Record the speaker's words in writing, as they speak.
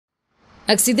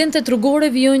Aksidentet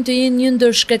rrugore vijojnë të jenë një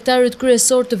ndër shkaktarët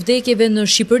kryesor të vdekjeve në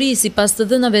Shqipëri, sipas të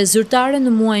dhënave zyrtare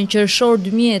në muajin qershor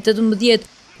 2018.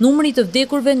 Numri të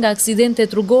vdekurve nga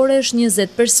aksidentet rrugore është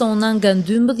 20 persona nga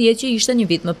 12 që ishte një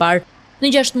vit më parë.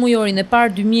 Në 6 mujorin e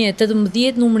parë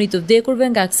 2018, numri të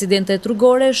vdekurve nga aksidentet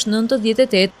rrugore është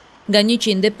 98 nga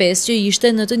 105 që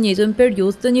ishte në të njëjtën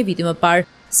periudhë të një viti më parë.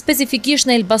 Specifikisht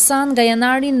në Elbasan, nga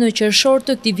janari në qershor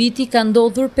të këtij viti ka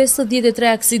ndodhur 53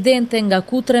 aksidente, nga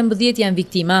ku 13 janë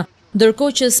viktima,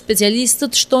 ndërkohë që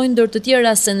specialistët shtojnë ndër të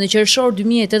tjera se në qershor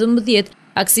 2018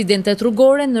 aksidentet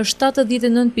rrugore në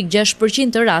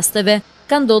 79.6% të rasteve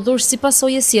ka ndodhur si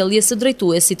pasojë e sjelljes së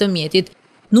drejtuesit të mjetit.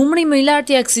 Numri më i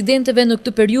lartë i aksidenteve në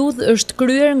këtë periudhë është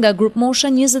kryer nga grup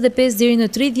mosha 25 deri në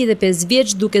 35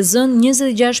 vjeç, duke zënë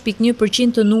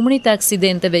 26.1% të numrit të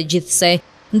aksidenteve gjithsej,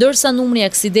 ndërsa numri i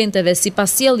aksidenteve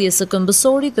sipas sjelljes së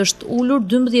këmbësorit është ulur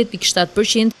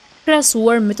 12.7%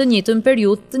 krahasuar me të njëjtën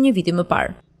periudhë të një viti më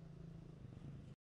parë.